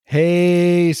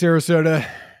Hey, Sarasota,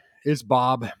 it's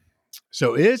Bob.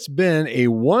 So it's been a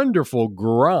wonderful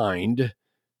grind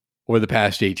over the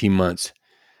past 18 months.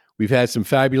 We've had some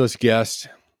fabulous guests.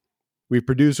 We've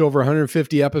produced over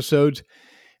 150 episodes,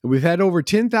 and we've had over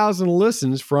 10,000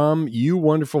 listens from you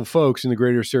wonderful folks in the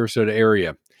greater Sarasota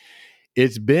area.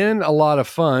 It's been a lot of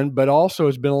fun, but also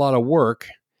it's been a lot of work.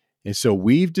 And so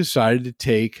we've decided to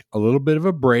take a little bit of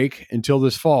a break until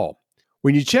this fall.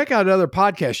 When you check out other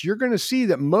podcasts, you're going to see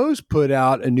that most put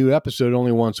out a new episode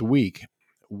only once a week.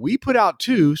 We put out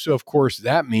two, so of course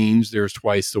that means there's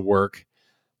twice the work.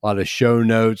 A lot of show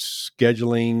notes,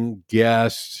 scheduling,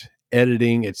 guests,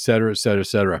 editing, et cetera, et cetera, et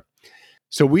cetera.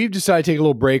 So we've decided to take a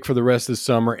little break for the rest of the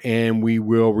summer, and we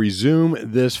will resume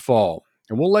this fall.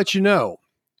 And we'll let you know.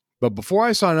 But before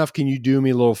I sign off, can you do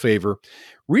me a little favor?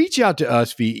 Reach out to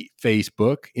us via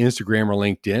Facebook, Instagram, or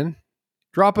LinkedIn.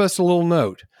 Drop us a little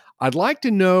note. I'd like to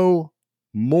know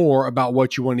more about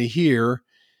what you want to hear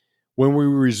when we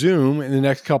resume in the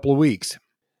next couple of weeks.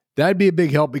 That'd be a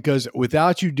big help because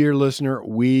without you, dear listener,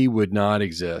 we would not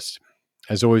exist.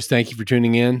 As always, thank you for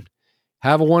tuning in.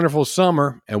 Have a wonderful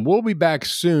summer, and we'll be back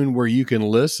soon where you can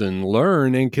listen,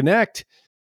 learn, and connect.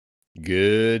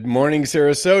 Good morning,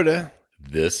 Sarasota.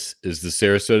 This is the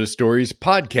Sarasota Stories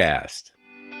Podcast.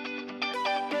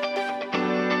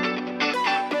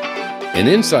 An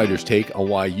insider's take on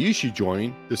why you should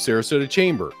join the Sarasota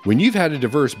Chamber. When you've had a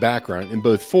diverse background in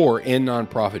both for and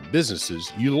nonprofit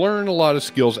businesses, you learn a lot of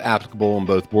skills applicable in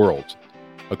both worlds.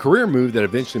 A career move that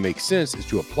eventually makes sense is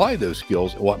to apply those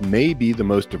skills at what may be the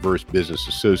most diverse business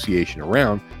association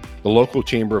around, the local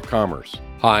Chamber of Commerce.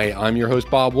 Hi, I'm your host,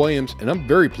 Bob Williams, and I'm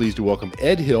very pleased to welcome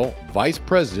Ed Hill, Vice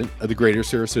President of the Greater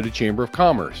Sarasota Chamber of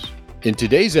Commerce. In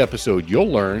today's episode, you'll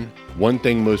learn one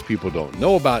thing most people don't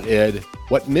know about Ed,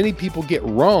 what many people get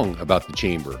wrong about the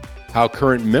Chamber, how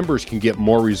current members can get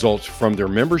more results from their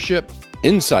membership,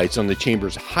 insights on the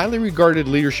Chamber's highly regarded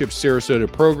Leadership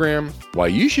Sarasota program, why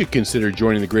you should consider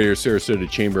joining the Greater Sarasota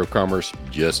Chamber of Commerce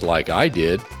just like I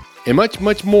did, and much,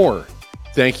 much more.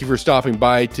 Thank you for stopping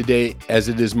by today, as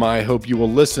it is my hope you will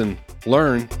listen,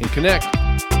 learn, and connect.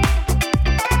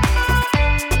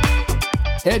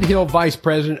 Ed Hill, Vice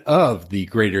President of the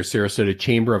Greater Sarasota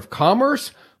Chamber of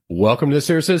Commerce. Welcome to the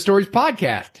Sarasota Stories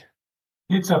Podcast.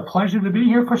 It's a pleasure to be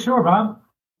here for sure, Bob.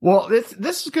 Well,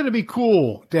 this is going to be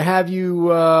cool to have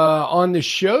you on the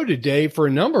show today for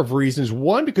a number of reasons.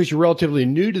 One, because you're relatively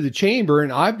new to the Chamber,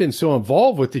 and I've been so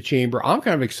involved with the Chamber, I'm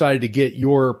kind of excited to get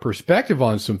your perspective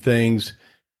on some things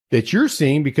that you're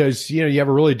seeing because, you have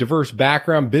a really diverse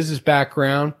background, business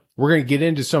background. We're going to get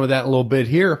into some of that in a little bit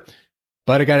here.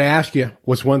 But I got to ask you,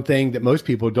 what's one thing that most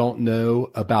people don't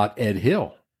know about Ed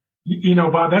Hill?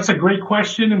 Bob, that's a great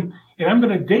question, and I'm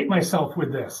going to date myself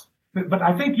with this. But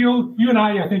I think you and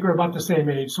I think, are about the same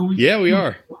age. So we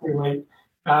are. Do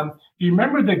you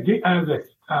remember the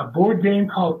board game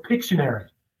called Pictionary?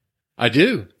 I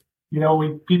do.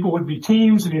 People would be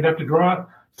teams, and you'd have to draw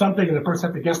something, and the person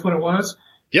had to guess what it was.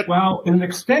 Yep. Well, an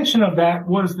extension of that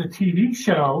was the TV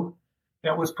show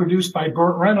that was produced by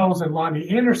Burt Reynolds and Lonnie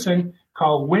Anderson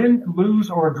called Win, Lose,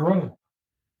 or Draw.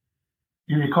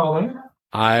 You recall that?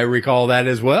 I recall that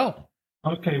as well.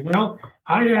 Okay, well,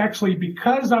 I actually,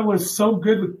 because I was so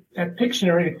good at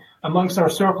Pictionary amongst our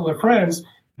circle of friends,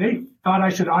 they thought I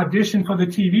should audition for the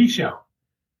TV show.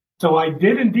 So I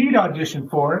did indeed audition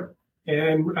for it.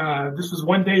 And this was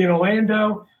one day in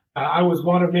Orlando. I was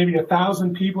one of maybe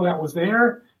 1,000 people that was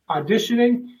there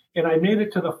auditioning, and I made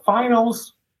it to the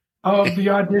finals of the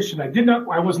audition.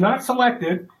 I was not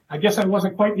selected. I guess I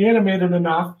wasn't quite animated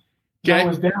enough. Okay. I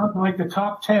was down to like the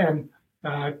top 10,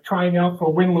 trying out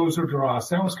for Win, Lose, or Draw.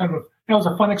 So that was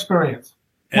a fun experience.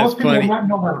 Most people do not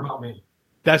know that about me.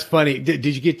 That's funny. Did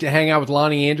you get to hang out with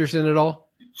Lonnie Anderson at all?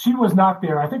 She was not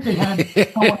there. I think they had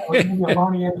someone that was maybe a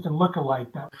Lonnie Anderson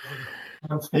lookalike.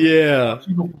 Yeah.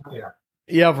 She was not there.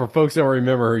 Yeah, for folks that don't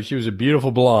remember her, she was a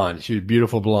beautiful blonde.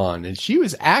 And she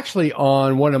was actually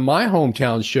on one of my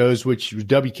hometown shows, which was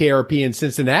WKRP in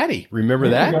Cincinnati. Remember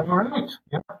that? Yeah, right.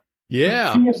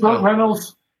 Yeah. She and Burt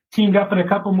Reynolds teamed up in a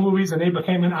couple movies, and they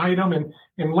became an item.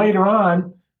 And later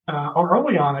on, or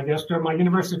early on, I guess, during my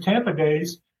University of Tampa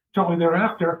days, shortly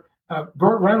thereafter,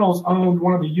 Burt Reynolds owned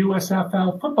one of the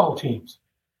USFL football teams.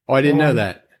 Oh, I didn't know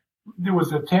that. There was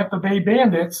the Tampa Bay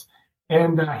Bandits.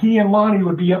 And he and Lonnie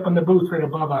would be up in the booth right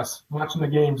above us, watching the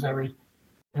games every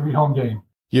home game.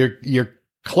 Your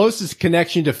closest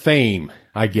connection to fame,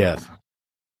 I guess.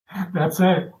 That's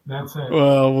it.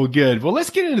 Well, good. Well, let's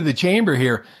get into the Chamber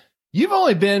here. You've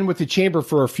only been with the Chamber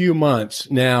for a few months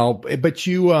now, but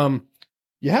you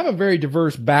have a very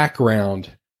diverse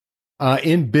background.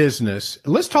 in business.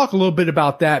 Let's talk a little bit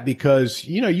about that because,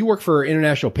 you worked for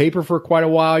International Paper for quite a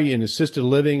while. You in assisted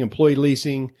living, employee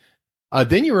leasing.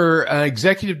 Then you were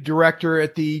executive director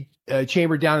at the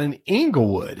chamber down in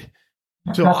Inglewood.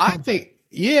 So I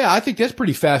think that's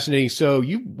pretty fascinating. So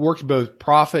you worked both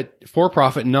for-profit,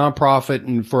 nonprofit,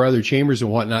 and for other chambers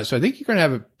and whatnot. So I think you're going to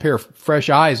have a pair of fresh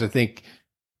eyes, I think,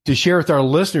 to share with our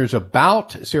listeners about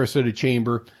Sarasota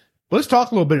Chamber. Let's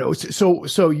talk a little bit.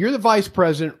 So you're the vice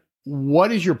president.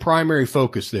 What is your primary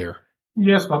focus there?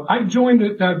 Yes, Bob. I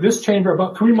joined this chamber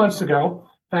about 3 months ago.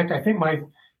 In fact, I think my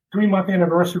 3-month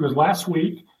anniversary was last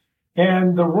week.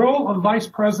 And the role of vice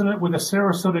president with the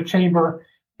Sarasota Chamber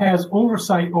has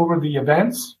oversight over the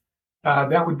events.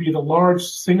 That would be the large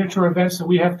signature events that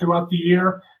we have throughout the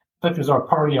year, such as our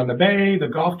party on the bay, the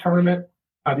golf tournament,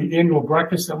 the annual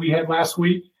breakfast that we had last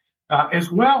week, as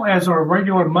well as our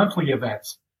regular monthly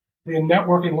events, the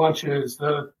networking lunches,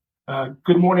 the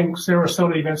Good Morning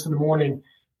Sarasota events in the morning,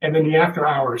 and then the after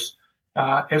hours.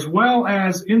 As well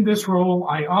as in this role,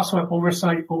 I also have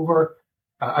oversight over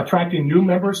attracting new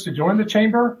members to join the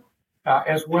chamber,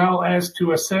 as well as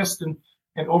to assist and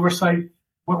oversight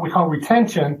what we call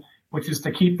retention, which is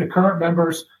to keep the current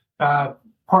members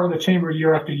part of the chamber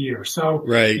year after year. So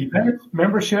event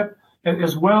membership,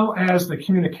 as well as the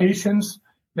communications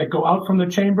that go out from the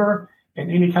chamber and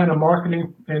any kind of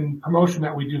marketing and promotion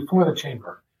that we do for the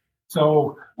chamber.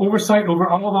 So oversight over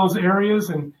all of those areas,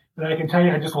 and I can tell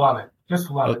you, I just love it. Just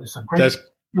love it. It's a great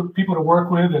group of people to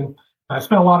work with, and it's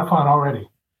been a lot of fun already.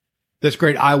 That's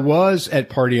great. I was at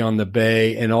Party on the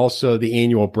Bay and also the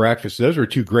annual breakfast. Those were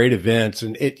two great events.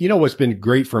 And what's been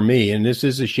great for me, and this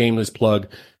is a shameless plug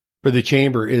for the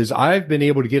chamber, is I've been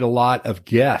able to get a lot of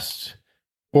guests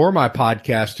for my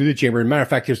podcast through the chamber. As a matter of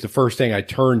fact, it's the first thing I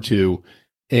turned to.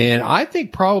 And I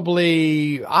think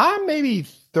probably maybe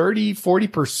 30,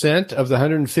 40% of the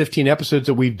 115 episodes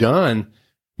that we've done,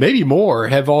 maybe more,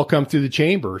 have all come through the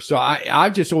chamber. So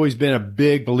I've just always been a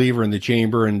big believer in the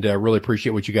chamber and really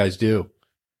appreciate what you guys do.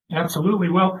 Absolutely.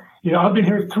 Well, I've been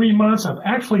here 3 months. I've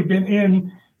actually been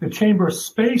in the chamber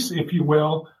space, if you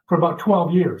will, for about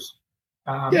 12 years.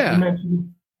 You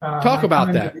mentioned, talk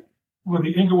about that. With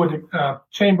the Inglewood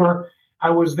Chamber,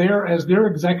 I was there as their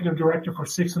executive director for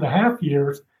 6.5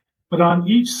 years. But on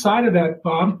each side of that,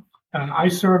 Bob, I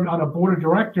served on a board of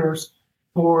directors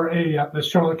for the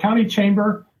Charlotte County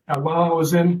Chamber while I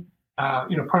was in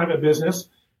private business.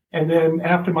 And then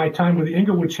after my time with the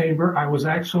Inglewood Chamber, I was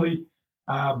actually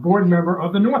board member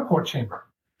of the Northport Chamber.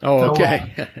 Oh,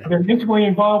 okay. I've been intimately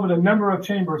involved with a number of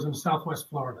chambers in Southwest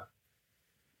Florida.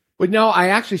 But no, I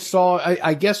actually saw,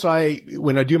 I guess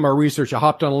when I do my research, I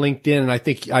hopped on LinkedIn and I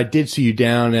think I did see you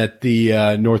down at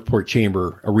the Northport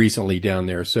Chamber recently down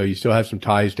there. So you still have some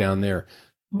ties down there.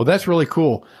 Well, that's really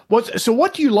cool. So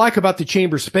what do you like about the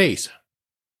chamber space?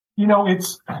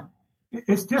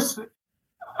 It's just,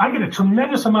 I get a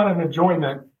tremendous amount of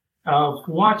enjoyment of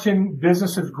watching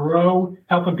businesses grow,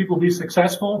 helping people be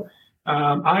successful.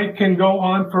 I can go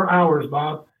on for hours,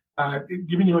 Bob,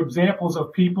 giving you examples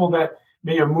of people that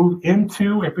may have moved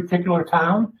into a particular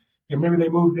town, and maybe they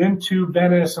moved into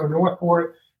Venice or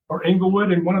Northport or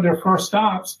Inglewood, and one of their first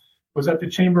stops was at the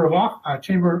Chamber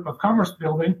of Commerce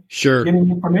building,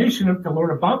 getting information to learn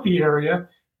about the area.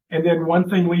 And then one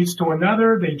thing leads to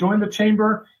another. They join the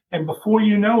chamber, and before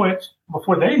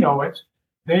they know it,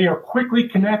 they are quickly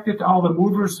connected to all the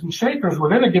movers and shakers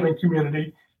within a given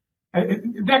community.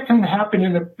 That can happen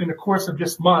in the course of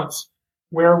just months,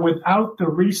 where without the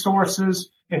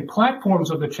resources and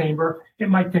platforms of the chamber, it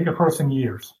might take a person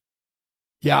years.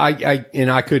 Yeah,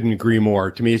 I couldn't agree more.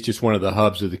 To me, it's just one of the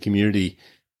hubs of the community.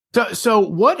 So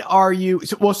what are you?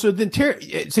 So then,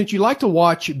 since you like to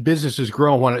watch businesses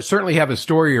grow, I want to certainly have a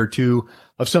story or two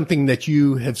of something that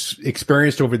you have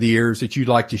experienced over the years that you'd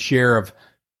like to share of,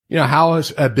 how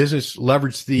has a business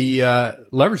leveraged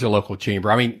the local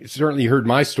chamber? I mean, certainly you heard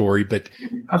my story, but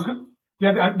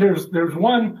there's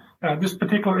one. This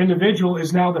particular individual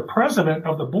is now the president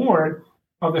of the board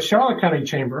of the Charlotte County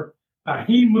Chamber.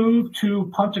 He moved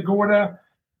to Punta Gorda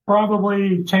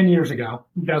probably 10 years ago.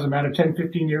 It doesn't matter, 10,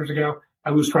 15 years ago. I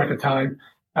lose track of time.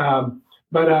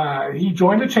 But he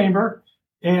joined the chamber,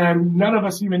 and none of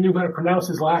us even knew how to pronounce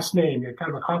his last name. It's kind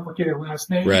of a complicated last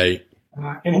name. Right.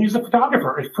 And he's a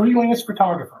photographer, a freelance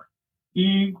photographer.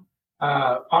 He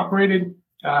operated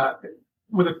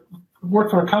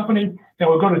worked for a company that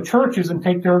would go to churches and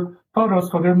take their photos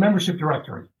for their membership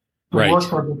directory. He worked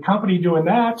for a company doing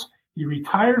that. He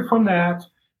retired from that,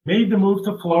 made the move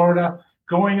to Florida,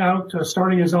 going out to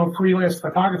starting his own freelance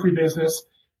photography business,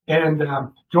 and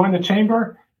joined the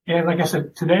chamber. And like I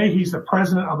said, today he's the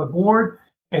president of the board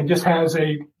and just has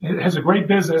a great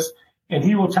business. and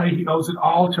he will tell you he owes it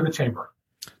all to the chamber.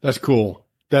 That's cool.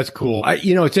 That's cool. It's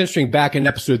interesting. Back in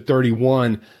episode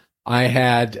 31, I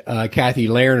had Kathy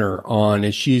Lerner on,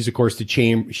 and she's, of course,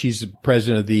 she's the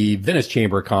president of the Venice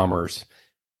Chamber of Commerce.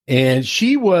 And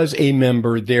she was a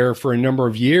member there for a number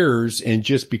of years. And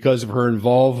just because of her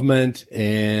involvement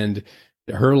and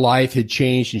her life had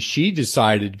changed, and she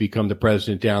decided to become the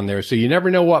president down there. So you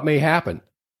never know what may happen.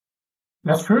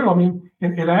 That's true. I mean,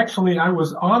 it actually, I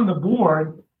was on the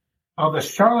board of the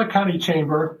Charlotte County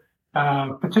Chamber,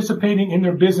 participating in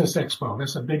their business expo.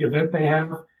 That's a big event they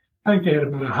have. I think they had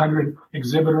about 100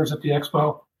 exhibitors at the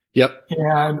expo. Yep.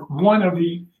 And one of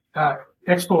the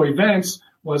expo events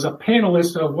was a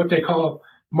panelist of what they call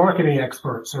marketing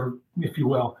experts, or if you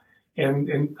will.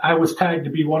 And I was tagged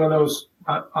to be one of those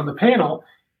on the panel.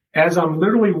 As I'm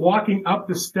literally walking up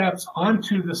the steps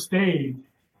onto the stage,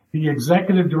 the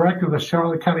executive director of the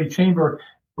Charlotte County Chamber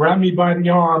grabbed me by the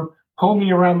arm, pulled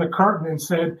me around the curtain, and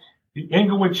said, "The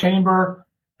Englewood Chamber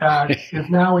is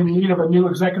now in need of a new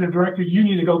executive director. You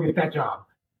need to go get that job."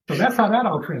 So that's how that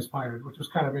all transpired, which was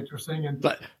kind of interesting. And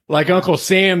like Uncle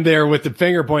Sam there with the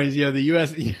finger pointing, the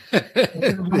U.S. the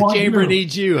chamber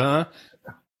needs you, huh?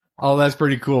 Oh, that's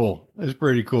pretty cool. That's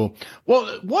pretty cool.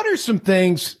 Well, what are some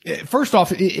things, first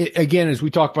off, again, as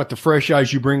we talk about the fresh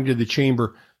eyes you bring to the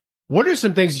chamber, what are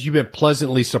some things that you've been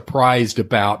pleasantly surprised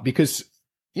about? Because,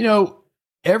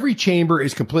 every chamber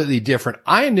is completely different.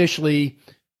 I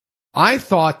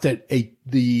thought that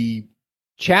the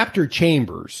chapter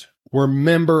chambers were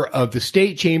member of the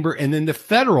state chamber and then the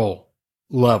federal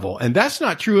level. And that's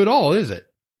not true at all, is it?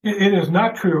 It is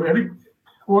not true. Every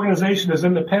organization is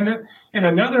independent. And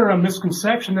another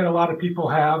misconception that a lot of people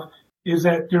have is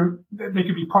that they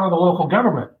could be part of the local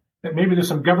government, that maybe there's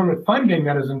some government funding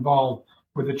that is involved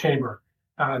with the chamber.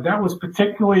 That was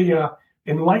particularly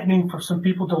enlightening for some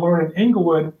people to learn in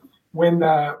Englewood when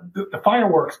the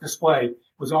fireworks display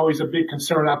was always a big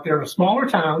concern out there in a smaller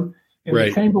town. And right.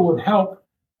 The chamber would help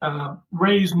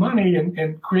raise money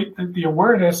and create the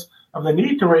awareness of the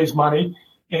need to raise money.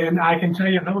 And I can tell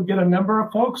you, I would get a number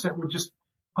of folks that would just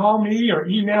call me or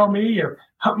email me or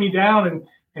hunt me down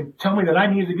and tell me that I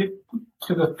need to get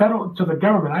to the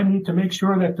government. I need to make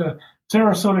sure that the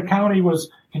Sarasota County was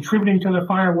contributing to the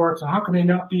fireworks. And how can they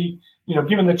not be,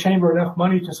 giving the chamber enough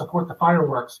money to support the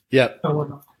fireworks? Yeah.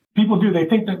 So people they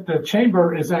think that the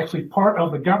chamber is actually part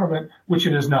of the government, which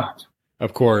it is not.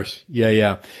 Of course.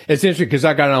 Yeah. It's interesting because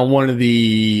I got on one of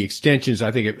the extensions.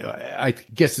 I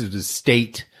guess it was the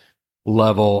state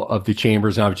level of the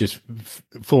chambers. And I was just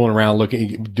fooling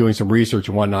around doing some research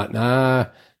and whatnot.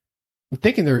 I'm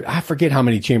thinking I forget how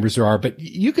many chambers there are, but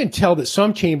you can tell that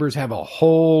some chambers have a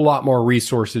whole lot more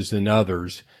resources than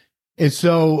others. And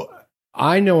so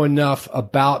I know enough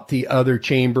about the other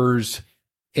chambers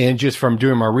and just from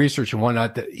doing my research and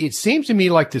whatnot, that it seems to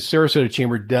me like the Sarasota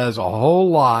Chamber does a whole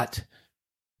lot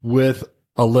with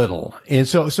a little. And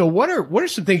so what are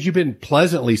some things you've been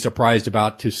pleasantly surprised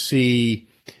about to see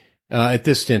at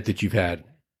this stint that you've had?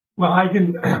 Well, I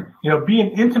can,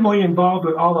 being intimately involved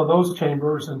with all of those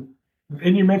chambers, and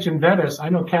you mentioned Venice. I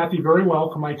know Kathy very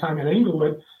well from my time at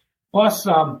Englewood. Plus,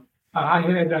 I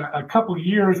had a couple of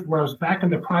years where I was back in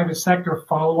the private sector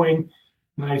following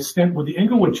my stint with the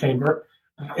Englewood Chamber,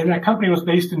 and that company was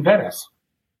based in Venice.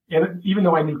 And even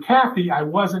though I knew Kathy, I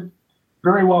wasn't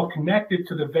very well connected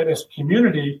to the Venice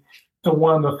community. So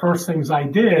one of the first things I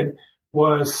did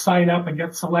was sign up and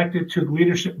get selected to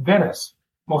Leadership Venice.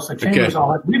 Most of the chambers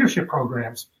all have leadership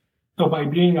programs. So by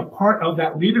being a part of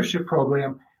that leadership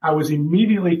program, I was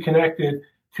immediately connected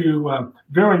to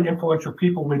very influential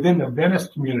people within the Venice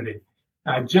community.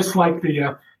 Just like we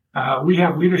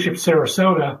have Leadership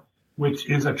Sarasota, which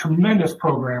is a tremendous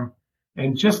program.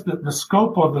 And just the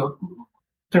scope of the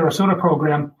Sarasota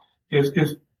program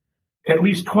is at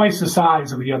least twice the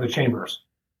size of the other chambers.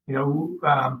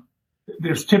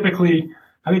 There's typically,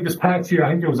 I think this past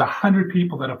year, there was 100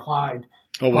 people that applied.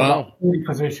 Oh, wow. 40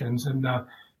 positions. And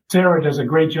Sarah does a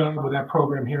great job with that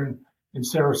program here in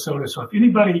Sarasota. So if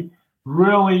anybody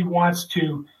really wants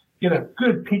to get a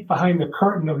good peek behind the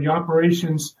curtain of the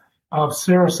operations of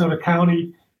Sarasota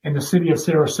County and the city of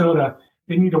Sarasota,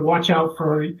 they need to watch out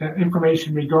for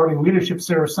information regarding Leadership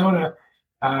Sarasota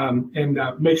and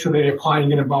make sure they apply and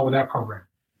get involved with that program.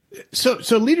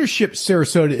 So Leadership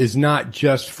Sarasota is not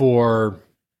just for,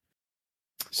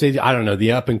 say, I don't know,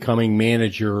 the up and coming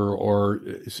manager or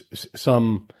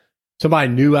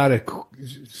somebody new out of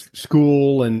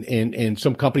school and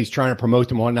some companies trying to promote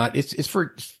them and whatnot. It's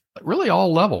for really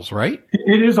all levels, right?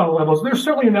 It is all levels. There's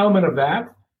certainly an element of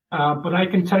that. But I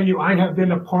can tell you, I've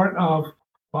been a part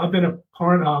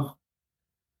of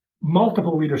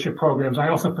multiple leadership programs. I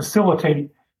also facilitate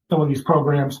some of these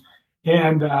programs.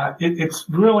 And it's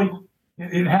really,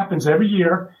 it happens every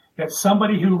year that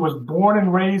somebody who was born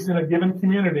and raised in a given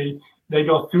community, they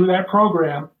go through that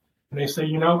program and they say,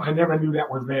 I never knew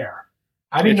that was there.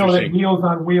 I didn't know that Meals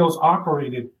on Wheels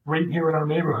operated right here in our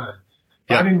neighborhood.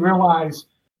 Yeah. I didn't realize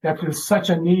that there's such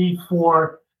a need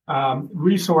for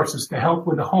resources to help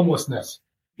with the homelessness.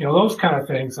 Those kind of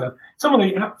things. Some of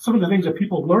the things that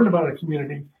people learn about a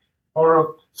community are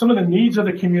some of the needs of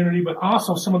the community, but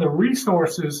also some of the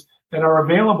resources that are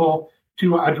available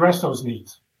to address those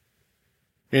needs.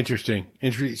 Interesting.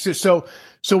 So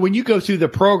when you go through the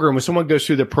program, when someone goes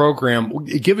through the program,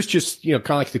 give us just, kind of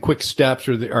like the quick steps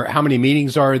or how many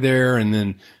meetings are there, and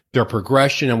then their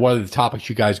progression, and what are the topics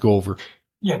you guys go over?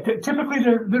 Yeah, typically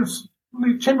there's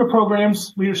chamber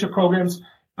programs, leadership programs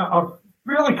are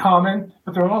fairly common,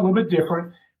 but they're all a little bit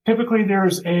different. Typically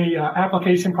there's a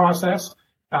application process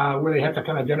where they have to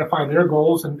kind of identify their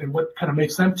goals and what kind of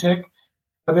makes them tick.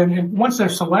 But then once they're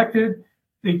selected,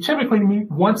 they typically meet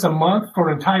once a month for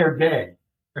an entire day.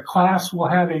 The class will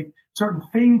have a certain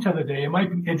theme to the day. It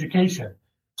might be education.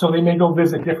 So they may go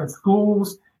visit different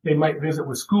schools. They might visit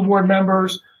with school board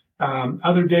members.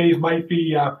 Other days might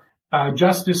be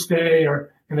Justice Day,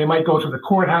 and they might go to the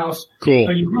courthouse. Cool.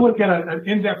 So you really get an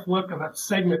in-depth look at a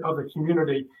segment of the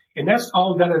community. And that's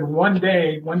all done in one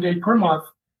day per month.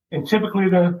 And typically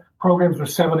the programs are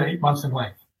 7 to 8 months in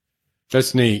length.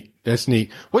 That's neat.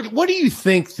 What do you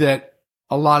think that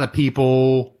a lot of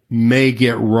people may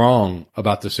get wrong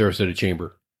about the Sarasota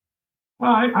Chamber?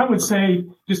 Well, I would say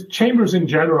just chambers in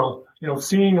general,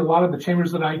 seeing a lot of the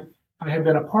chambers that I have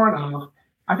been a part of,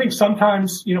 I think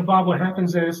sometimes, Bob, what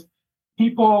happens is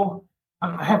people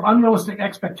have unrealistic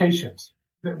expectations.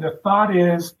 The thought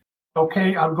is,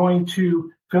 okay, I'm going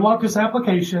to fill out this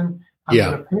application. I'm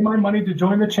going to pay my money to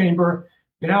join the chamber.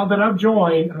 Now that I've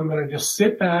joined, I'm going to just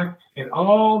sit back and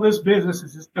all this business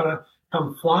is just going to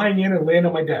come flying in and land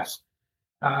on my desk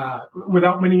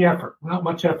without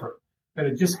much effort. And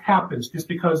it just happens just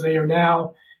because they are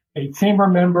now a chamber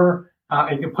member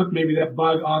and can put maybe that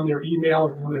bug on their email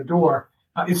or on their door.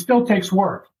 It still takes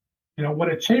work.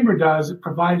 What a chamber does, it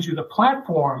provides you the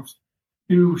platforms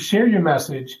to share your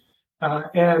message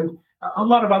and a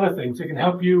lot of other things. It can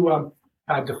help you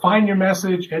define your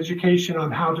message, education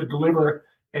on how to deliver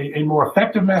a more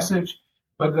effective message.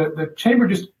 But the chamber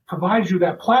just provides you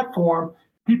that platform.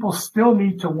 People still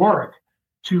need to work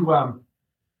to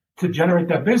generate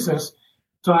that business.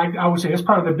 So I would say that's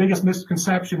part of the biggest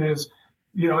misconception is,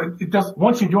 it does.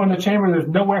 Once you join the chamber, there's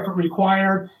no effort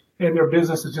required, and their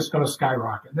business is just going to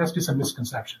skyrocket. That's just a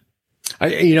misconception.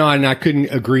 And I couldn't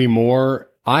agree more.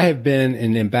 I have been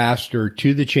an ambassador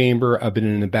to the chamber. I've been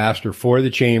an ambassador for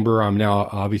the chamber. I'm now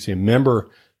obviously a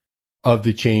member of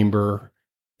the chamber.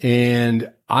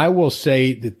 And I will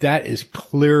say that is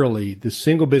clearly the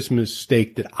single biggest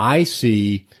mistake that I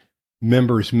see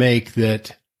members make,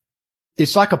 that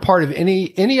it's like a part of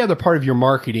any other part of your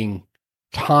marketing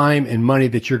time and money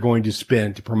that you're going to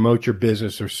spend to promote your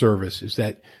business or service, is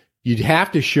that you'd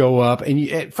have to show up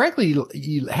and frankly,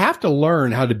 you have to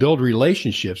learn how to build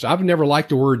relationships. I've never liked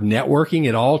the word networking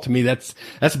at all. To me, that's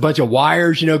a bunch of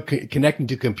wires, connecting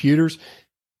to computers.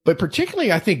 But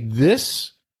particularly, I think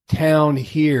this town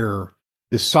here,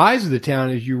 the size of the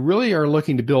town, is you really are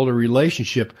looking to build a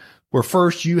relationship where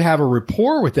first you have a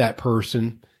rapport with that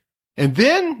person, and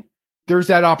then there's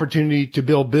that opportunity to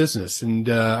build business and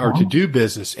or to do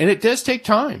business. And it does take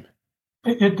time.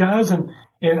 It does. And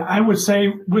I would say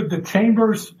with the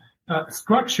chamber's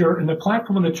structure and the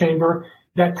platform of the chamber,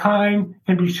 that time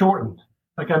can be shortened.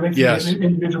 Like I mentioned an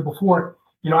individual before,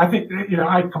 I think,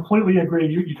 I completely agree.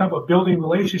 You talk about building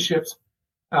relationships.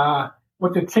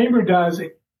 What the chamber does,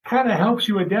 it kind of helps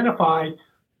you identify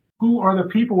who are the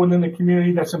people within the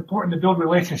community that's important to build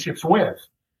relationships with.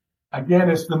 Again,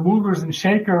 it's the movers and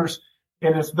shakers,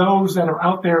 and it's those that are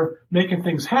out there making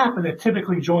things happen that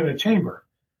typically join a chamber.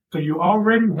 So you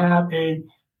already have a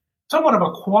somewhat of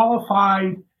a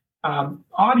qualified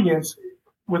audience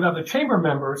with other chamber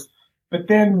members. But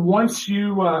then once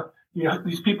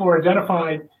these people are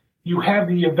identified, you have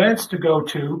the events to go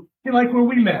to, like where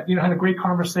we met, had a great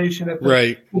conversation at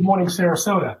the Good Morning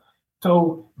Sarasota.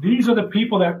 So these are the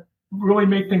people that really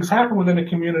make things happen within the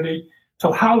community.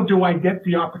 So how do I get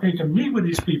the opportunity to meet with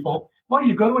these people? Well,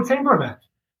 you go to a chamber event,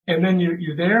 and then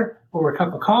you're there over a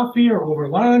cup of coffee or over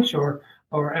lunch or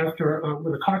after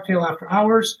with a cocktail after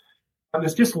hours.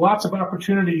 There's just lots of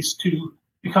opportunities to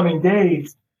become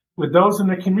engaged with those in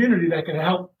the community that can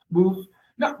help move.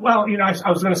 I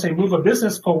was going to say move a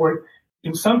business forward.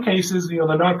 In some cases, the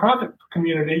nonprofit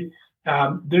community,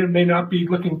 they may not be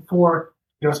looking for,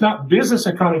 it's not business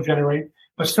they're trying to generate,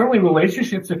 but certainly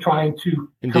relationships are trying to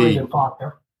encourage and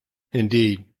foster.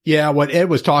 Indeed. Yeah, what Ed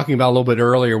was talking about a little bit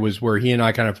earlier was where he and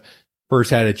I kind of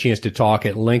first had a chance to talk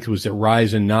at length was at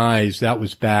Rise and Knives. That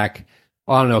was back,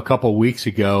 I don't know, a couple of weeks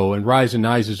ago. And Rise and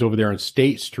Knives is over there on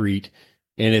State Street,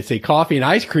 and it's a coffee and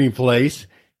ice cream place.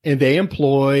 And they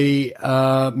employ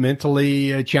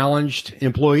mentally challenged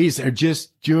employees. They're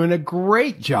just doing a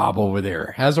great job over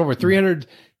there. Has over 300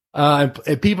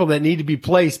 people that need to be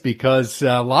placed because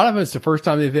a lot of them, it's the first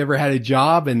time they've ever had a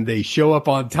job, and they show up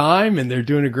on time and they're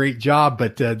doing a great job.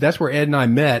 But that's where Ed and I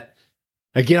met.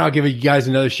 Again, I'll give you guys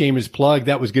another shameless plug.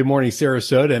 That was Good Morning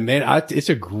Sarasota. Man, it's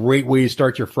a great way to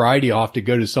start your Friday off, to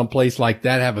go to some place like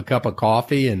that, have a cup of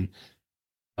coffee, and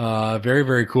very,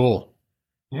 very cool.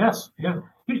 Yes. Yeah.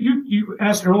 You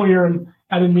asked earlier, and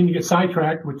I didn't mean to get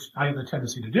sidetracked, which I have a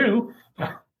tendency to do,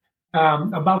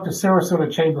 about the Sarasota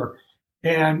Chamber.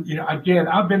 And, again,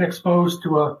 I've been exposed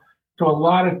to a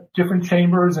lot of different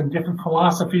chambers and different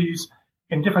philosophies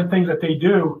and different things that they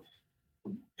do.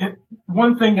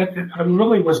 One thing that I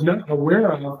really was not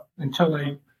aware of until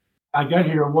I got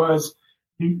here was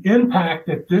the impact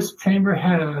that this chamber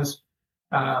has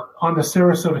on the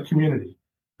Sarasota community.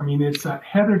 I mean,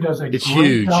 Heather does a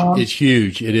great job. It's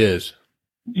huge. It is.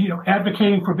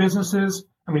 Advocating for businesses.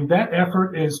 I mean, that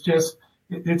effort is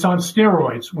it's on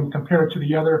steroids when compared to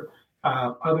the other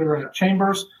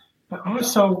chambers. But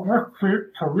also our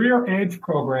Career Edge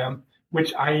program,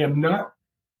 which I am not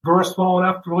versed well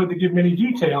enough really to give many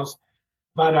details,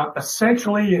 but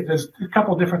essentially there's a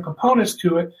couple of different components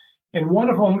to it. And one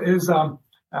of them is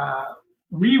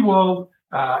we will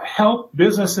help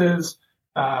businesses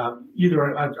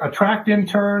either attract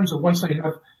interns, or once they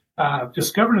have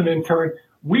discovered an intern,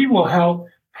 we will help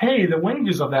pay the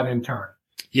wages of that intern.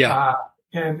 Yeah.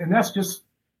 And that's just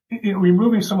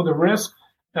removing some of the risk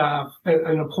that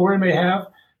an employer may have,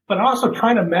 but also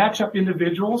trying to match up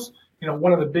individuals.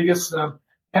 One of the biggest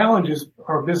challenges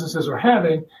our businesses are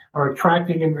having are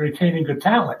attracting and retaining good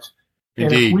talent.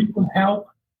 Indeed. And if we can help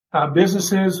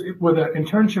businesses with an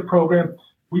internship program,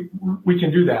 we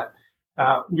can do that.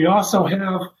 We also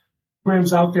have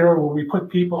programs out there where we put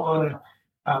people on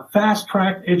a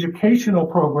fast-track educational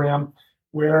program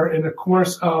where in the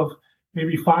course of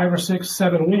maybe 5 or 6,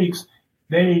 7 weeks,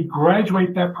 they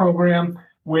graduate that program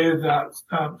with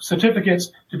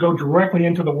certificates to go directly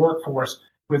into the workforce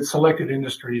with selected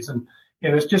industries. And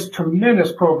it's just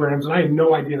tremendous programs, and I had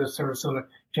no idea the Sarasota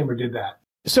Chamber did that.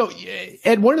 So,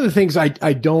 Ed, one of the things I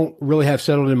don't really have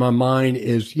settled in my mind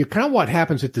is kind of what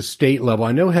happens at the state level.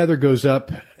 I know Heather goes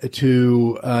up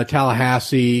to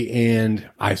Tallahassee, and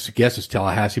I guess it's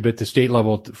Tallahassee, but at the state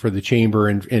level for the chamber,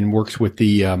 and works with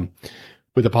the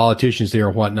politicians there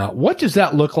and whatnot. What does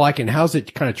that look like, and how's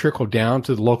it kind of trickle down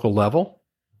to the local level?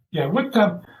 Yeah,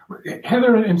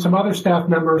 Heather and some other staff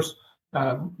members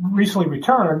recently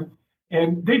returned,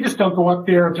 and they just don't go up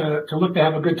there to look to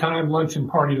have a good time, lunch and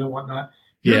parties and whatnot.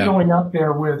 You're going up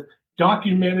there with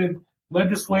documented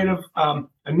legislative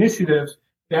initiatives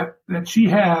that she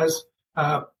has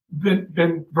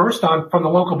been versed on from the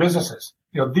local businesses.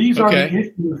 These are the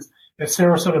issues that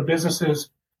Sarasota businesses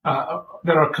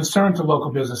that are concerned to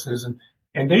local businesses,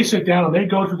 and they sit down and they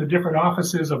go to the different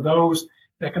offices of those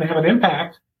that can have an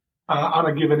impact on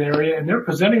a given area, and they're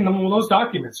presenting them with those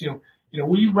documents.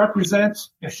 We represent.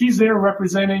 She's there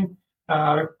representing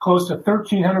close to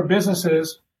 1,300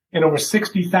 businesses and over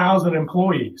 60,000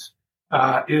 employees.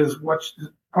 Is what's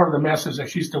part of the message that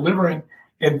she's delivering,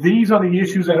 and these are the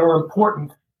issues that are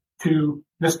important to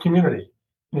this community.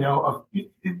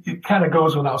 It kind of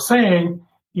goes without saying.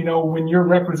 When you're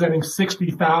representing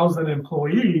 60,000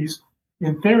 employees,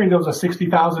 in theory, those are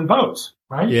 60,000 votes,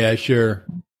 right? Yeah, sure.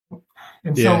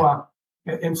 And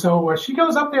so she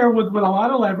goes up there with a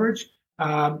lot of leverage,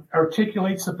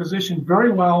 articulates the position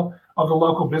very well of the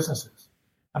local businesses.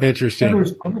 Interesting.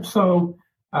 There's also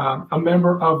a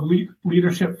member of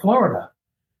Leadership Florida.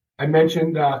 I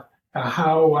mentioned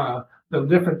how the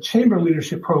different chamber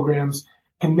leadership programs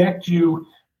connect you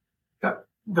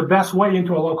the best way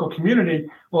into a local community.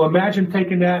 Well, imagine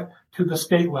taking that to the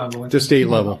state level. The state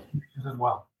level as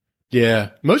well. Yeah.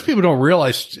 Most people don't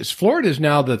realize Florida is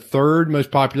now the third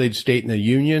most populated state in the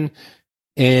union,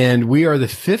 and we are the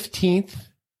 15th,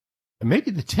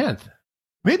 maybe the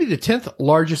 10th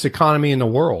largest economy in the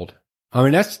world. I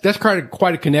mean, that's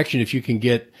quite a connection if you can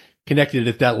get connected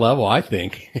at that level, I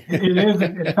think. It is.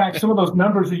 In fact, some of those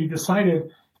numbers that you just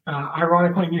cited,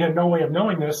 ironically, you had no way of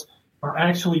knowing this, are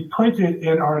actually printed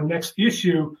in our next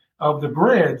issue of The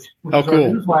Bridge, which is cool. Our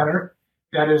newsletter.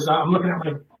 That is, I'm looking at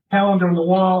my calendar on the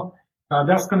wall.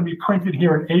 That's going to be printed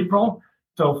here in April.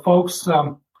 So folks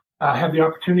have the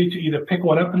opportunity to either pick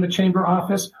one up in the chamber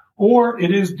office or it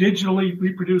is digitally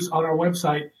reproduced on our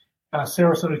website,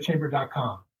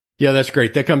 sarasotachamber.com. Yeah, that's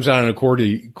great. That comes out on a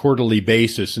quarterly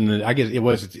basis. And then I guess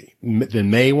the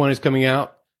May one is coming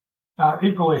out.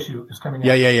 April issue is coming out.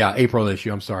 out. Yeah. April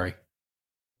issue. I'm sorry.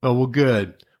 Oh, well,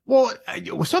 good. Well,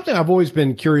 something I've always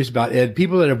been curious about, Ed,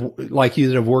 people that have, like you,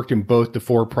 that have worked in both the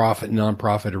for-profit and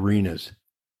nonprofit arenas.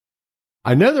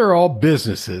 I know they're all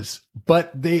businesses,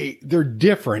 but they're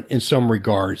different in some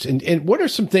regards. And what are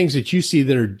some things that you see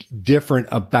that are different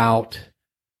about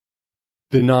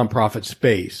the nonprofit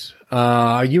space?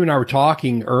 You and I were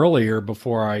talking earlier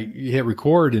before I hit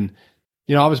record, and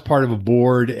I was part of a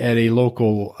board at a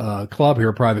local club here,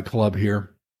 a private club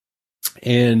here,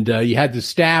 and you had the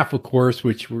staff, of course,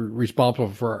 which were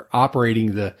responsible for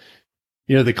operating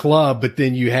the club, but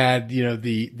then you had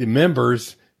the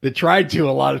members that tried to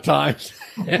a lot of times,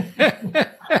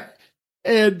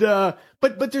 and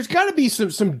but there's got to be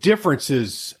some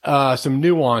differences, some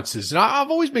nuances, and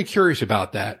I've always been curious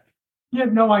about that. Yeah,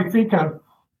 no, I think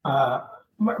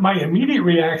my immediate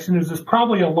reaction is there's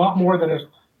probably a lot more than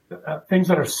things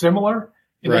that are similar.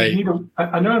 Right. You need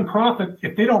a nonprofit,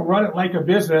 if they don't run it like a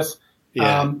business, they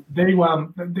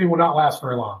will not last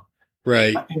very long.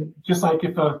 Right. And just like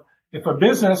if a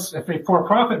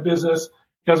for-profit business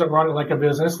doesn't run it like a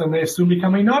business, then they soon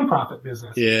become a nonprofit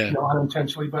business. Yeah.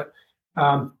 Unintentionally, but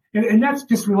and that's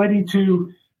just relating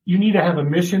to, you need to have a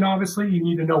mission. Obviously, you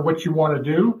need to know what you want to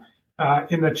do.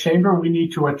 In the chamber, we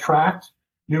need to attract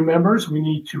new members. We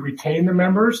need to retain the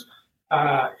members.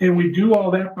 And we do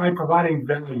all that by providing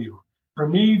value. For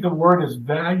me, the word is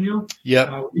value.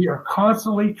 Yep. We are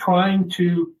constantly trying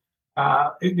to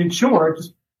ensure,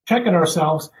 just checking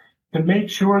ourselves to make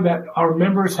sure that our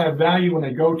members have value when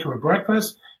they go to a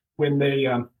breakfast, when they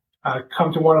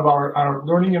come to one of our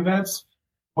learning events,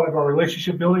 one of our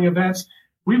relationship building events.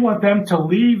 We want them to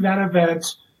leave that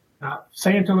event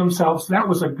saying to themselves, that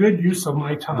was a good use of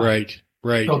my time.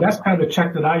 Right. So that's kind of the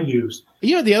check that I use.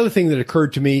 The other thing that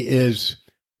occurred to me is,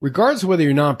 regardless of whether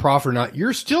you're nonprofit or not,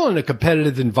 you're still in a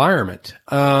competitive environment.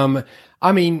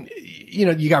 I mean,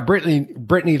 you got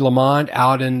Brittany Lamont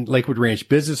out in Lakewood Ranch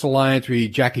Business Alliance. We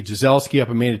Jackie Giselski up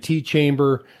in Manatee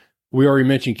Chamber. We already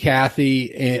mentioned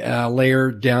Kathy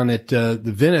Lair down at the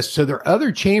Venice. So there are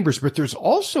other chambers, but there's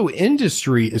also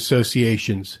industry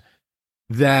associations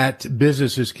that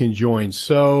businesses can join.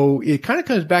 So it kind of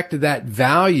comes back to that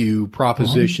value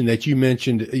proposition that you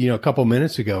mentioned, a couple of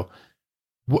minutes ago.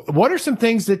 What are some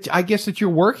things that I guess that you're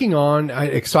working on,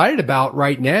 excited about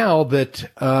right now, that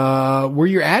where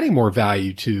you're adding more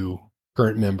value to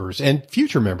current members and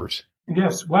future members?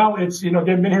 Yes. Well, it's, they've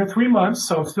been here 3 months,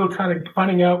 so I'm still kind of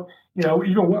finding out,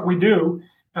 even what we do.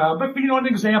 But, an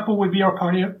example would be our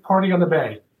party on the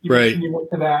bay. Right. You went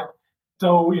to that.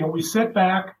 So, we sit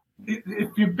back.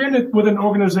 If you've been with an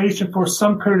organization for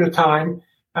some period of time,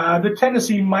 the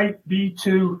tendency might be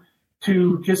to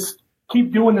just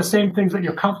keep doing the same things that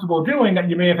you're comfortable doing, that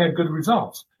you may have had good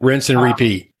results. Rinse and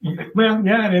repeat. Well,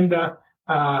 yeah, and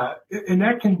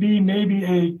that can be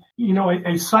maybe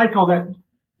a cycle that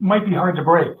might be hard to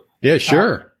break. Yeah,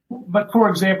 sure. But for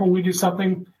example, we did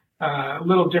something a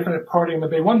little different at Party on the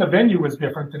Bay. One, the venue was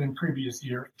different than in previous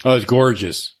years. Oh, it's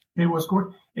gorgeous. It was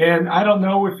good. And I don't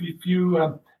know if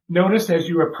you noticed, as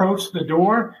you approached the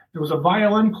door, there was a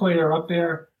violin player up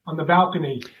there on the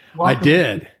balcony. I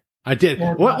did.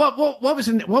 And, what was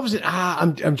it?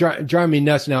 I'm driving me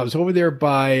nuts now. It was over there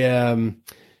by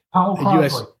Powell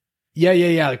Crosley.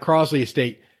 Yeah, the Crosley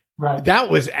estate. Right. That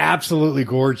was absolutely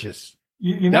gorgeous.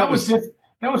 That was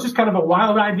just kind of a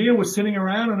wild idea. Was sitting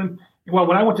around, and then,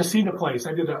 when I went to see the place,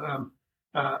 I did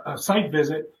a site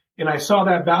visit, and I saw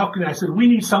that balcony. I said, "We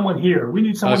need someone here. We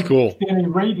need someone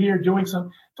standing right here doing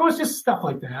something." So it's just stuff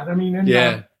like that. I mean,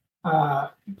 yeah.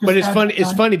 But it's funny.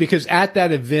 It's funny because at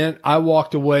that event, I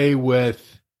walked away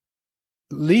with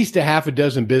at least a half a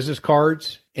dozen business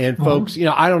cards, and folks,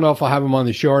 I don't know if I'll have them on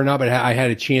the show or not, but I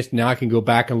had a chance. Now I can go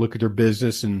back and look at their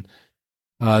business and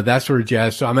that sort of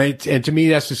jazz. So I mean, and to me,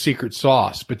 that's the secret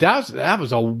sauce. But that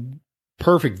was a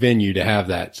perfect venue to have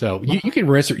that. So you can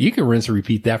rinse and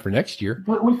repeat that for next year.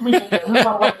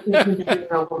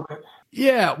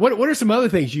 Yeah. What are some other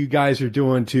things you guys are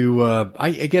doing to,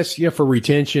 I guess, for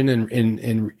retention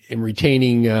and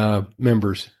retaining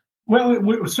members? Well,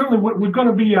 we're going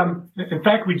to be, in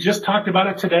fact, we just talked about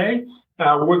it today.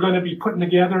 We're going to be putting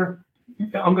together,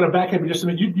 I'm going to back up just a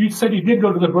minute. You said you did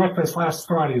go to the breakfast last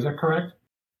Friday. Is that correct?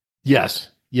 Yes.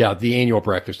 Yeah. The annual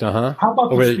breakfast. Uh-huh. How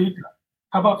about the speaker?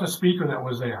 How about the speaker that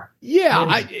was there?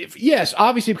 Yeah, yes,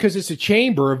 obviously, because it's a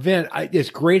chamber event. It's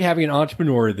great having an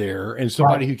entrepreneur there and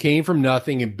somebody who came from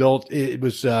nothing and built. It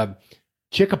was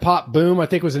Chicka Pop Boom, I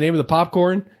think was the name of the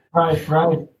popcorn. Right.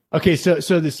 Okay, so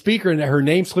the speaker, and her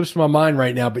name slips my mind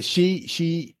right now, but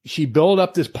she built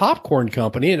up this popcorn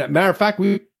company, and as a matter of fact,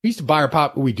 we used to buy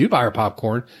our we do buy our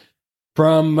popcorn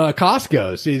from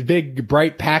Costco. So these big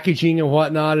bright packaging and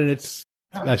whatnot, and it's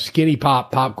a skinny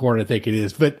popcorn, I think it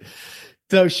is. But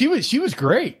so she was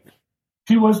great.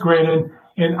 She was great,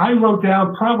 and I wrote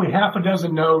down probably half a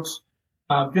dozen notes,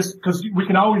 just because we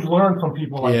can always learn from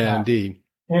people like that. Yeah, indeed.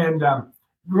 And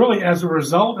really, as a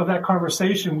result of that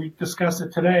conversation, we discussed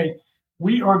it today.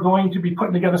 We are going to be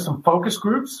putting together some focus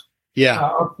groups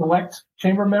of select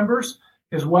chamber members,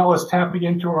 as well as tapping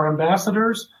into our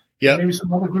ambassadors, maybe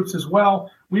some other groups as well.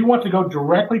 We want to go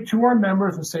directly to our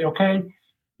members and say, okay,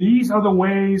 these are the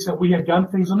ways that we have done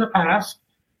things in the past.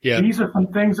 Yeah. These are some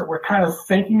things that we're kind of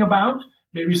thinking about,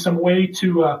 maybe some way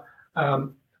to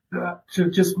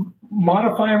just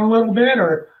modify them a little bit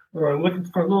or looking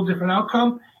for a little different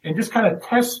outcome, and just kind of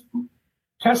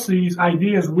test these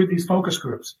ideas with these focus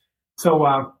groups.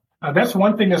 So that's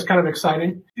one thing that's kind of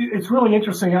exciting. It's really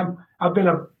interesting. I've been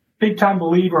a big time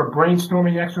believer of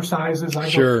brainstorming exercises. I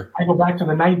go back to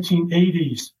the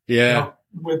 1980s,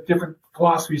 with different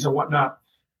philosophies and whatnot.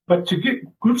 But to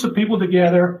get groups of people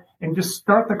together and just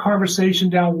start the conversation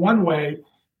down one way,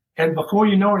 and before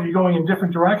you know it, you're going in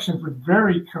different directions with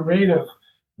very creative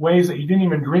ways that you didn't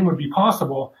even dream would be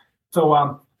possible. So,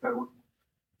 are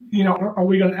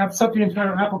we going to upset the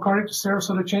entire apple cart to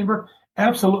Sarasota Chamber?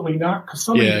 Absolutely not, because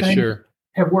so many things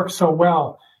have worked so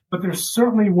well. But there's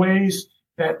certainly ways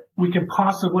that we can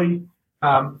possibly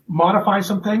modify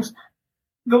some things.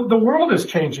 The world is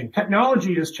changing.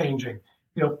 Technology is changing.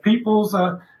 People's,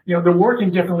 they're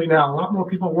working differently now. A lot more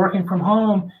people are working from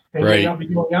home. They may not be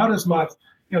going out as much.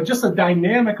 Just the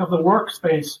dynamic of the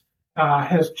workspace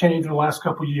has changed in the last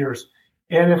couple of years.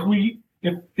 And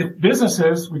if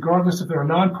businesses, regardless if they're a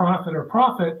nonprofit or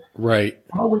profit,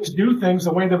 always do things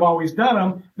the way they've always done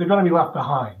them, they're going to be left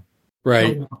behind.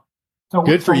 Right. So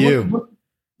good for you.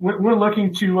 We're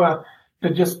looking to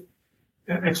just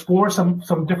explore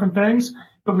some different things,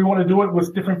 but we want to do it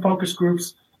with different focus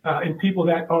groups and people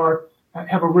that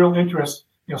have a real interest,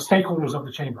 stakeholders of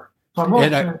the chamber. So I'm really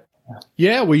excited.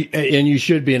 Yeah, and you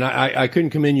should be, and I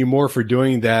couldn't commend you more for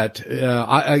doing that.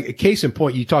 Case in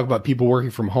point, you talk about people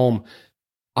working from home.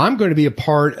 I'm going to be a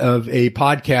part of a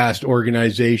podcast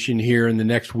organization here in the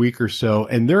next week or so,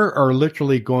 and there are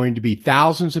literally going to be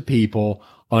thousands of people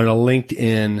on a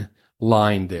LinkedIn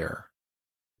line there.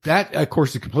 That, of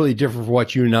course, is completely different from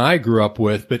what you and I grew up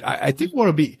with, but I think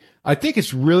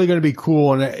it's really going to be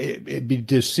cool and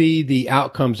to see the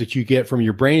outcomes that you get from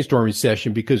your brainstorming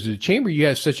session, because the chamber, you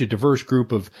have such a diverse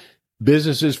group of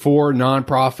businesses, for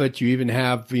nonprofits. You even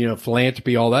have,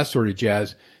 philanthropy, all that sort of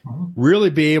jazz. Really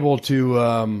be able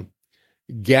to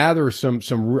gather some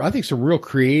real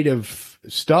creative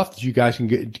stuff that you guys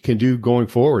can do going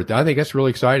forward. I think that's really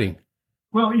exciting.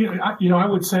 Well, I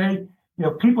would say,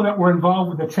 people that were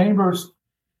involved with the chambers,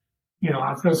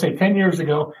 I was going to say 10 years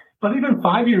ago, but even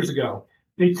 5 years ago,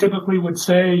 they typically would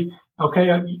say, okay,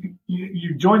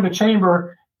 you join the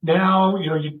chamber. Now,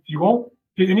 you won't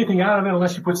get anything out of it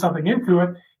unless you put something into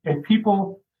it. And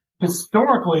people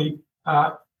historically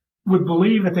would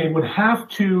believe that they would have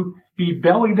to be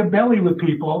belly to belly with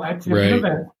people at different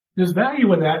events. There's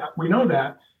value in that. We know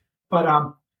that.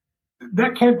 But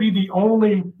that can't be the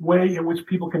only way in which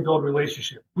people can build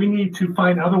relationships. We need to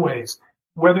find other ways,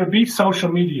 whether it be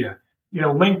social media,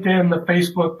 LinkedIn, the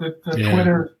Facebook, the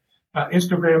Twitter,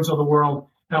 Instagrams of the world.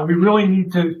 Now, we really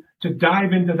need to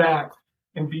dive into that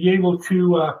and be able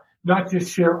to not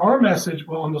just share our message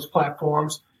on those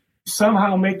platforms,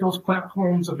 somehow make those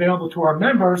platforms available to our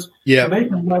members so they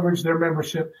can leverage their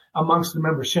membership amongst the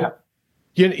membership.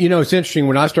 It's interesting.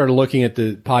 When I started looking at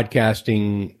the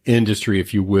podcasting industry,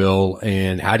 if you will,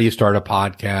 and how do you start a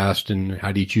podcast and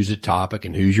how do you choose a topic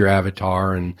and who's your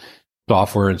avatar and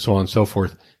software and so on and so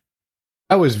forth,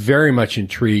 I was very much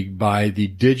intrigued by the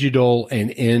digital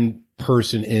and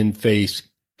in-person, in-face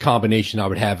combination I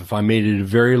would have if I made it a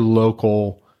very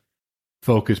local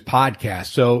focused podcast.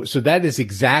 So that is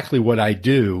exactly what I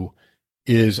do.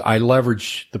 Is I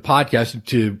leverage the podcast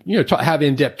to, have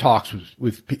in-depth talks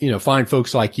with, fine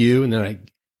folks like you. And then I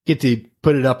get to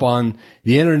put it up on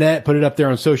the internet, put it up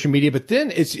there on social media. But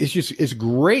then it's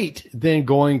great then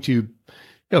going to,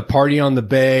 party on the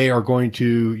bay or going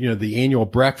to, the annual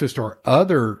breakfast or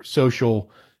other social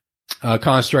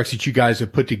constructs that you guys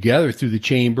have put together through the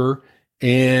chamber.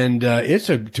 And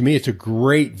to me, it's a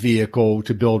great vehicle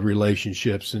to build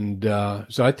relationships. And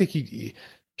so I think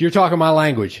you're talking my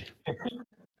language.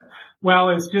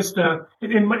 Well, it's just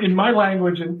in my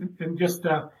language, and just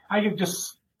I get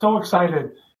just so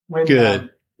excited when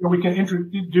we can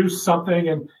introduce something,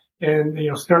 and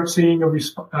and start seeing a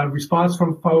response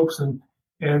from folks and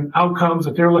outcomes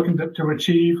that they're looking to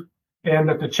achieve, and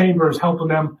that the chamber is helping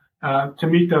them to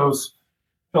meet those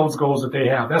goals that they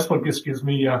have. That's what just gives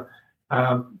me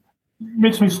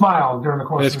makes me smile during the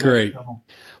course. That's great.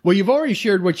 Well, you've already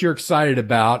shared what you're excited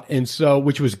about, and so,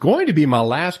 which was going to be my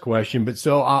last question, but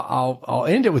so I'll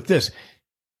end it with this.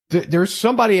 There's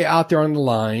somebody out there on the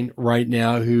line right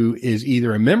now who is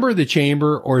either a member of the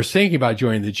chamber or is thinking about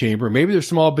joining the chamber. Maybe they're a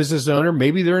small business owner.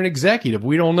 Maybe they're an executive.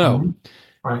 We don't know.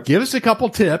 Mm-hmm. Right. Give us a couple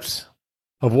tips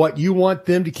of what you want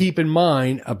them to keep in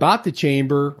mind about the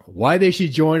chamber, why they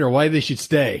should join or why they should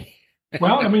stay.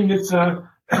 Well, I mean, it's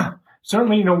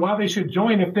certainly, why they should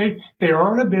join. If they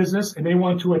are in a business and they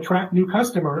want to attract new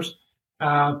customers,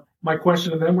 my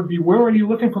question to them would be, where are you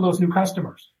looking for those new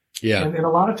customers? Yeah. And a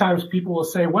lot of times people will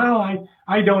say, well,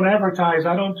 I don't advertise.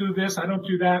 I don't do this. I don't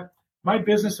do that. My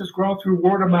business has grown through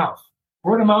word of mouth.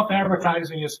 Word of mouth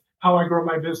advertising is how I grow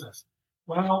my business.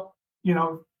 Well,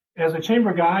 as a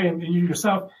chamber guy and you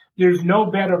yourself, there's no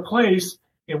better place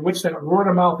in which that word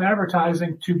of mouth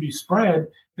advertising to be spread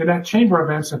than at chamber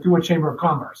events and through a chamber of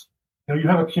commerce. You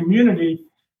have a community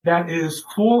that is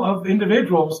full of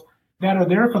individuals that are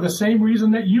there for the same reason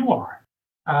that you are.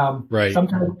 Right.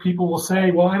 Sometimes people will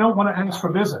say, well, I don't want to ask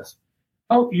for business.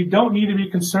 Oh, you don't need to be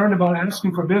concerned about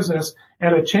asking for business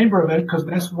at a chamber event, because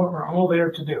that's what we're all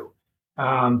there to do,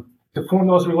 to form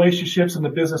those relationships, and the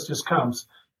business just comes.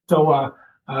 So,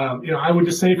 I would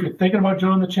just say, if you're thinking about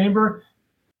joining the chamber,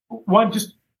 one,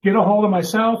 just get a hold of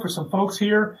myself or some folks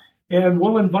here, and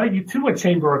we'll invite you to a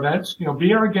chamber event.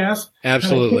 Be our guest.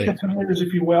 Absolutely. Kick the tires,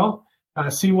 if you will,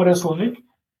 see what it's like.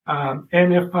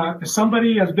 And if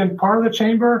somebody has been part of the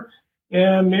chamber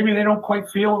and maybe they don't quite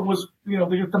feel it was,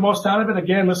 they get the most out of it,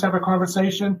 again, let's have a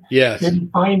conversation. Yes. Maybe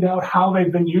find out how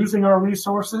they've been using our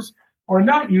resources or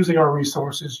not using our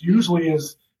resources, usually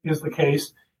is the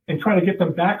case, and try to get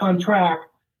them back on track,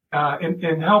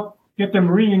 and help get them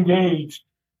re-engaged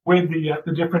with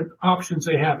the different options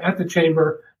they have at the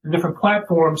chamber, the different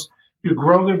platforms to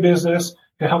grow their business,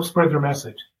 to help spread their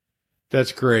message.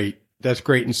 That's great. That's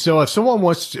great. And so if someone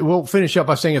we'll finish up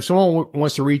by saying, if someone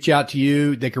wants to reach out to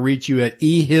you, they can reach you at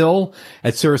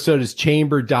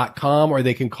ehill@sarasotaschamber.com, or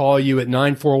they can call you at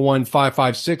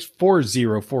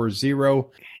 941-556-4040.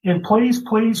 And please,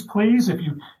 if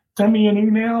you send me an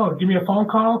email or give me a phone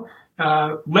call,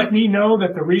 let me know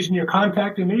that the reason you're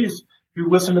contacting me is you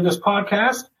listen to this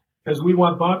podcast, because we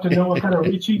want Bob to know what kind of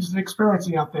reach he's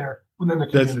experiencing out there within the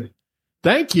community.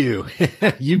 Thank you.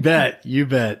 You bet. You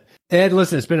bet. Ed,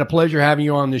 listen, it's been a pleasure having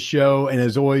you on the show. And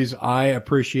as always, I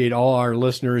appreciate all our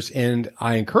listeners, and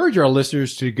I encourage our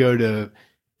listeners to go to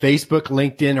Facebook,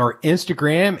 LinkedIn, or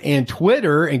Instagram and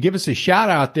Twitter and give us a shout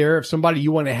out there. If somebody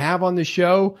you want to have on the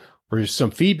show or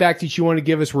some feedback that you want to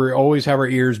give us, we always have our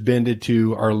ears bended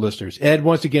to our listeners. Ed,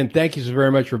 once again, thank you so very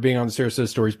much for being on the Sarasota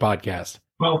Stories podcast.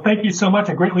 Well, thank you so much.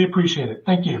 I greatly appreciate it.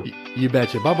 Thank you. You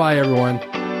betcha. Bye-bye, everyone.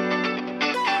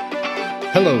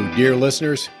 Hello, dear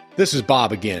listeners. This is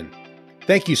Bob again.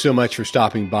 Thank you so much for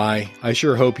stopping by. I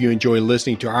sure hope you enjoy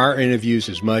listening to our interviews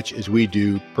as much as we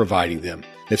do providing them.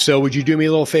 If so, would you do me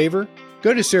a little favor?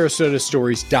 Go to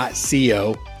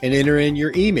sarasotastories.co and enter in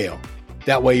your email.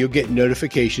 That way you'll get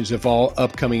notifications of all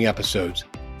upcoming episodes.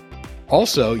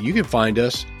 Also, you can find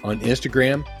us on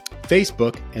Instagram,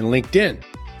 Facebook, and LinkedIn.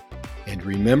 And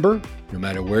remember, no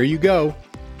matter where you go,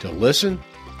 to listen,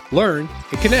 learn,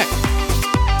 and connect.